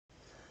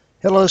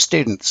Hello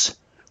students.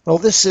 Well,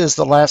 this is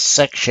the last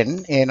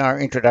section in our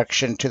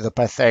introduction to the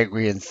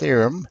Pythagorean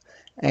theorem,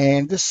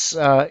 and this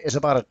is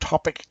about a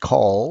topic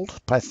called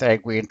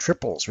Pythagorean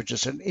triples, which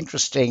is an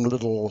interesting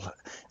little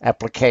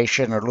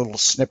application or little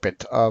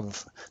snippet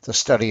of the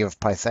study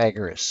of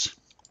Pythagoras.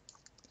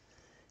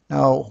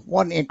 Now,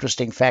 one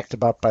interesting fact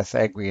about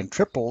Pythagorean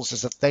triples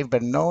is that they've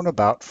been known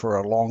about for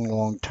a long,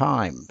 long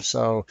time.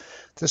 So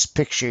this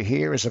picture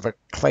here is of a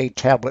clay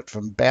tablet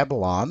from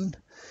Babylon,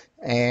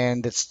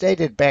 and it's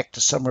dated back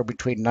to somewhere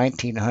between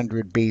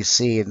 1900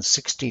 BC and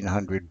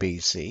 1600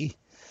 BC.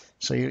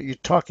 So you're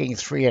talking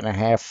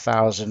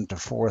 3,500 to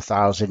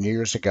 4,000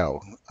 years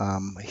ago.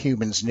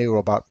 Humans knew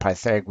about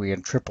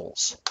Pythagorean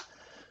triples.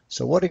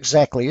 So what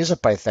exactly is a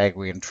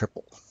Pythagorean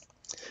triple?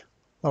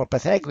 Well, a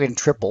Pythagorean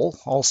triple,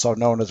 also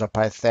known as a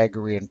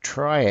Pythagorean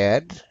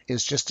triad,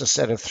 is just a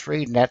set of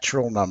three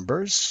natural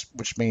numbers,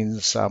 which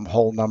means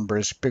whole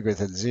numbers bigger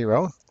than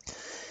zero,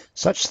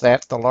 such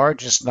that the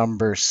largest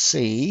number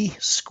c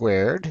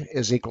squared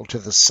is equal to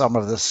the sum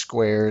of the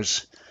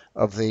squares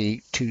of the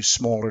two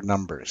smaller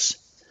numbers.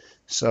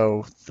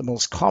 So the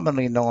most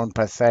commonly known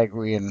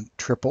Pythagorean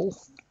triple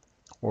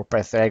or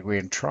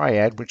Pythagorean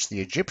triad, which the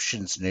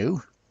Egyptians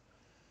knew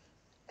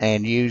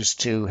and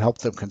used to help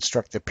them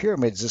construct the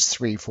pyramids, is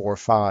 3, 4,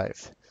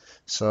 5.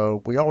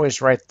 So we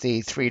always write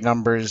the three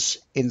numbers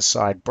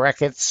inside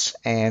brackets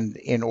and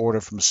in order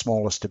from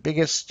smallest to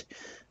biggest.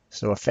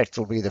 So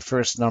effectively, the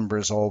first number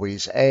is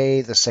always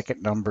A, the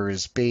second number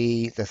is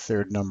B, the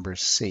third number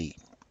is C.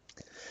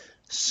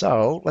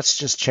 So let's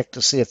just check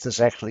to see if this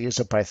actually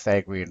is a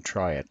Pythagorean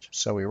triad.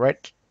 So we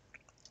write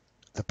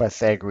the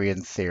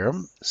Pythagorean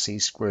theorem, c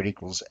squared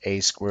equals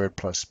a squared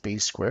plus b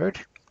squared.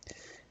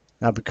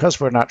 Now, because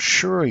we're not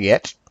sure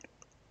yet,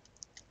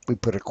 we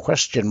put a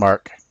question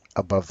mark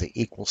above the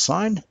equal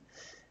sign.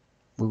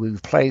 We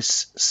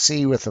replace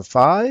c with a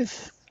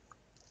 5.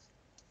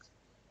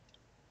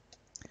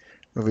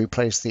 We'll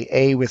replace the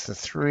a with the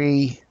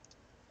 3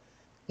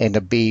 and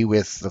a b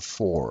with the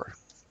 4.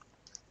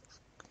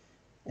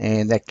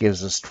 And that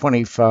gives us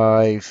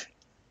 25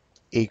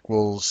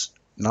 equals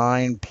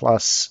 9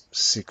 plus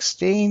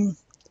 16.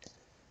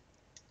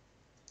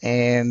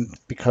 And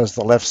because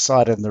the left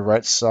side and the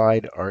right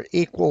side are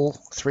equal,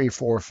 3,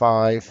 4,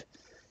 5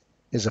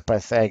 is a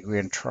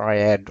Pythagorean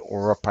triad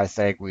or a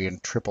Pythagorean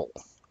triple.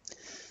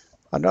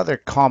 Another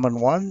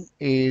common one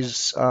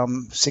is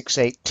 6,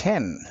 8,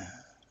 10.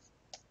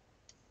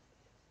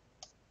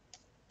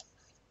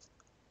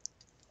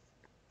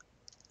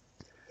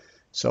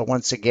 So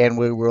once again,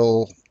 we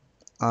will,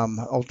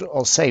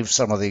 I'll save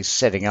some of these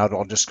setting out.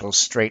 I'll just go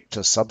straight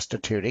to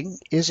substituting.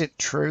 Is it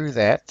true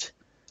that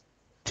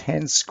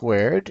 10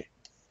 squared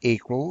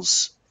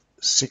equals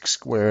 6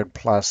 squared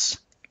plus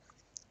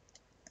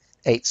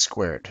 8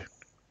 squared?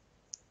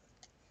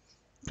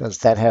 Because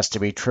that has to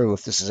be true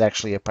if this is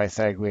actually a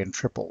Pythagorean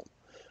triple.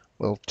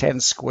 Well, 10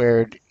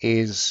 squared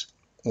is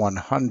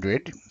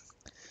 100.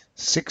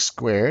 6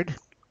 squared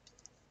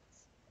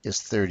is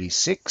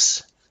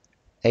 36.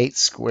 8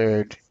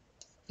 squared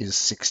is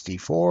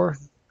 64.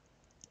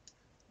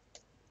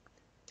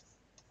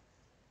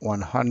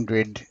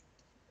 100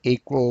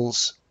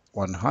 equals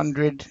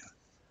 100.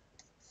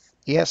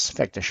 Yes, in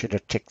fact, I should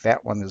have ticked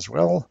that one as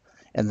well.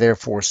 And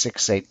therefore,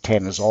 6, 8,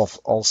 10 is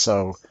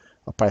also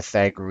a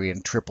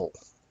Pythagorean triple.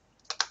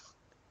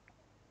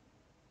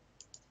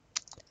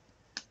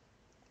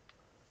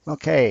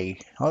 Okay,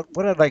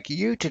 what I'd like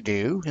you to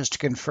do is to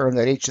confirm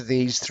that each of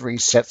these three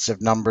sets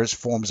of numbers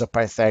forms a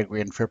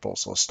Pythagorean triple.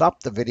 So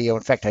stop the video.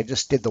 In fact, I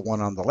just did the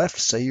one on the left,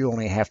 so you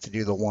only have to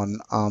do the one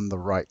on the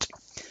right.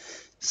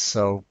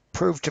 So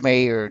prove to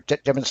me or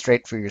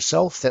demonstrate for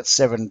yourself that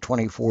 7,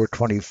 24,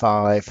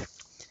 25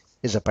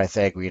 is a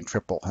Pythagorean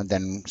triple. And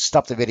then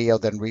stop the video,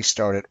 then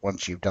restart it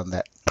once you've done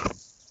that.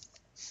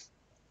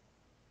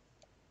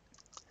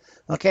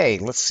 Okay,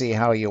 let's see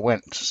how you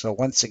went. So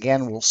once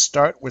again, we'll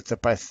start with the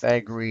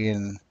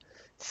Pythagorean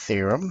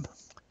theorem.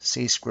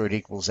 C squared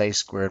equals a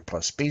squared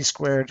plus b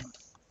squared.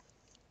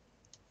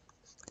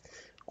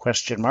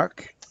 Question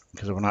mark,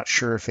 because we're not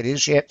sure if it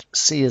is yet.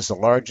 C is the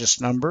largest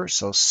number,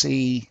 so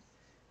C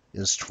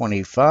is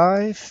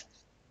 25.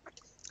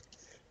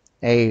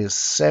 A is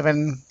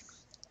 7.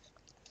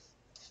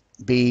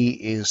 B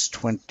is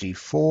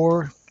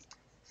 24.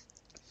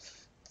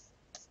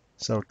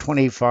 So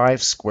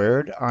 25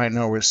 squared, I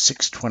know is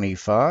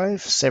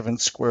 625. 7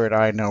 squared,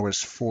 I know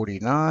is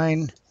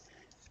 49.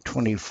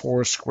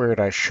 24 squared,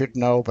 I should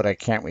know, but I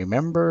can't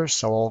remember,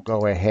 so I'll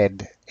go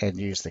ahead and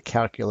use the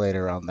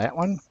calculator on that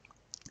one.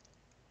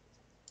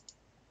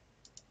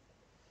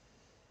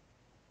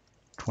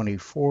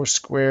 24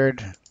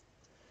 squared,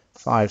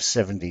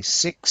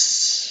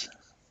 576.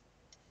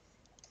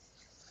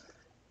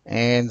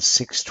 And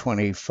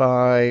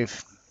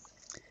 625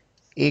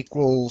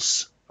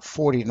 equals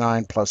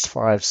 49 plus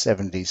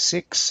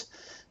 576.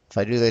 If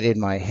I do that in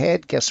my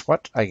head, guess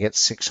what? I get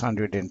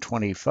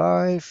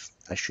 625.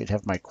 I should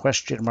have my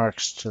question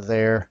marks to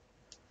there,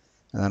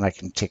 and then I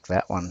can tick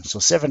that one. So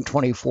 7,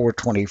 24,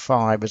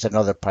 25 is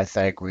another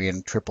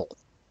Pythagorean triple.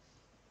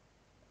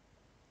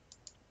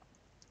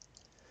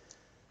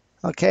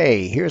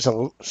 Okay, here's a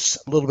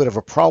little bit of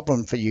a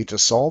problem for you to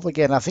solve.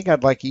 Again, I think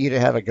I'd like you to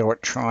have a go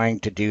at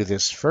trying to do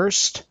this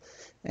first,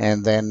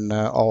 and then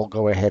I'll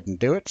go ahead and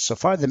do it. So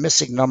find the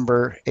missing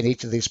number in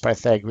each of these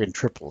Pythagorean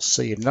triples.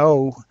 So you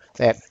know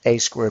that a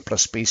squared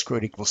plus b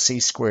squared equals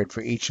c squared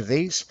for each of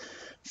these.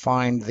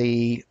 Find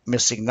the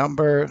missing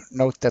number.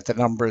 Note that the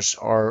numbers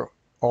are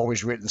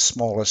always written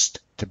smallest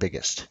to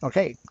biggest.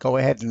 Okay, go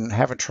ahead and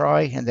have a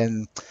try, and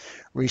then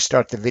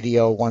restart the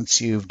video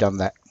once you've done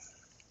that.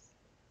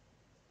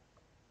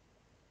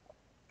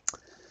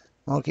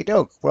 Okie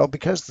doke. Well,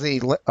 because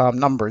the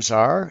numbers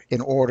are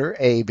in order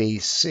A, B,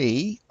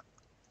 C,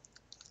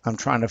 I'm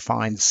trying to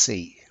find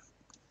C.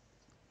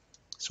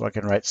 So I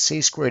can write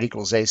c squared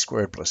equals a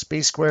squared plus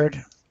b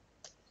squared.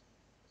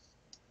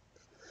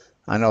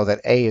 I know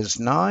that a is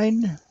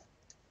 9.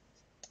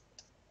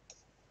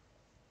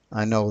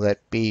 I know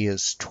that b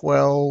is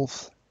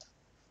 12.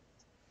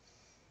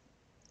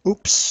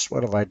 Oops,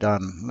 what have I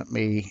done? Let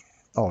me,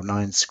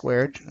 9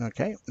 squared.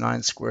 Okay,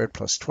 9 squared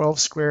plus 12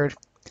 squared.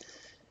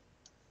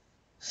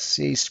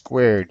 C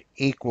squared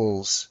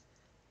equals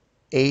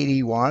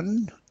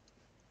 81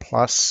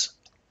 plus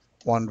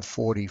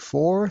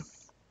 144.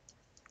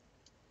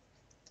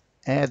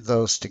 Add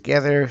those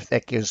together,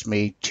 that gives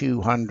me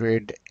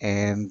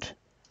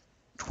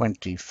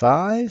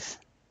 225.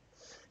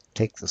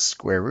 Take the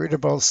square root of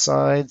both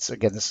sides.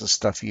 Again, this is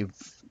stuff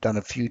you've done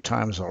a few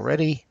times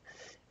already.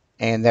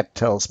 And that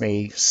tells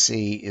me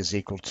C is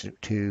equal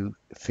to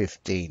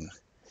 15.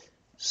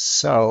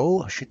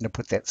 So I shouldn't have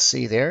put that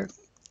C there.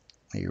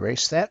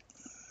 Erase that.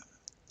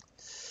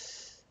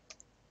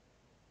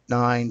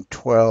 9,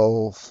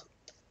 12,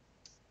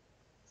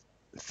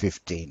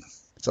 15.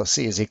 So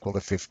C is equal to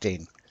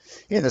 15.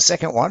 In the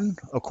second one,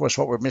 of course,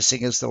 what we're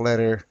missing is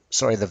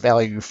the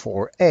value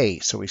for A.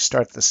 So we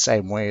start the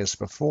same way as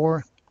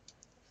before.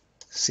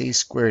 C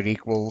squared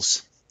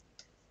equals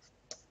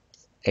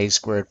A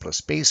squared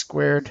plus B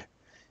squared.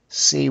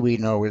 C we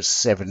know is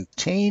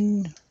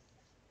 17.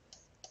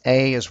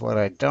 A is what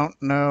I don't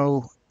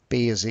know.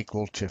 B is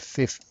equal to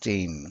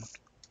 15.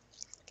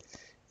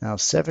 Now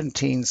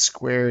 17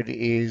 squared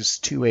is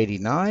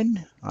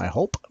 289, I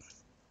hope.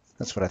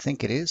 That's what I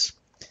think it is.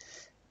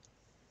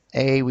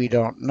 A we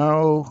don't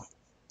know.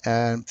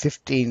 And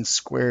 15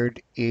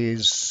 squared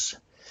is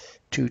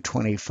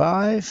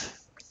 225.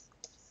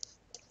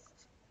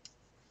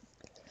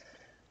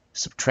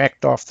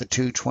 Subtract off the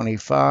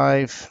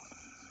 225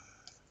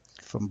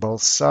 from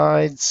both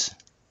sides.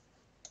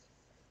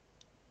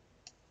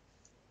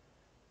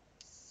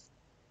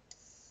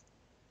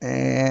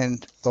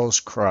 And those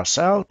cross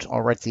out.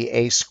 I'll write the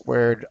a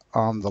squared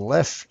on the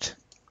left.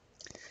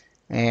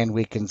 And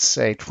we can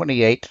say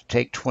 28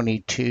 take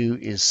 22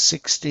 is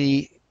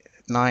 60.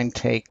 9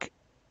 take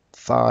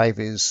 5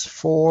 is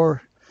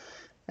 4.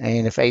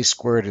 And if a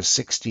squared is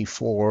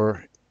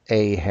 64,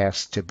 a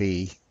has to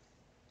be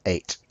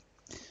 8.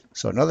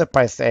 So another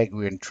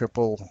Pythagorean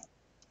triple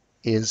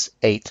is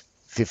 8,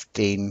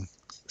 15,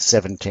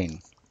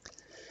 17.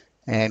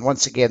 And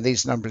once again,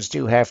 these numbers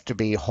do have to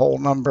be whole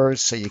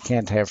numbers, so you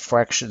can't have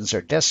fractions or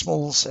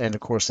decimals, and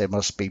of course they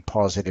must be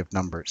positive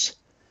numbers.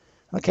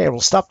 Okay, we'll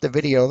stop the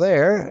video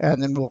there,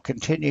 and then we'll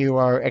continue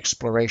our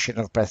exploration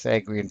of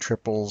Pythagorean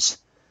triples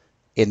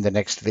in the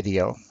next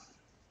video.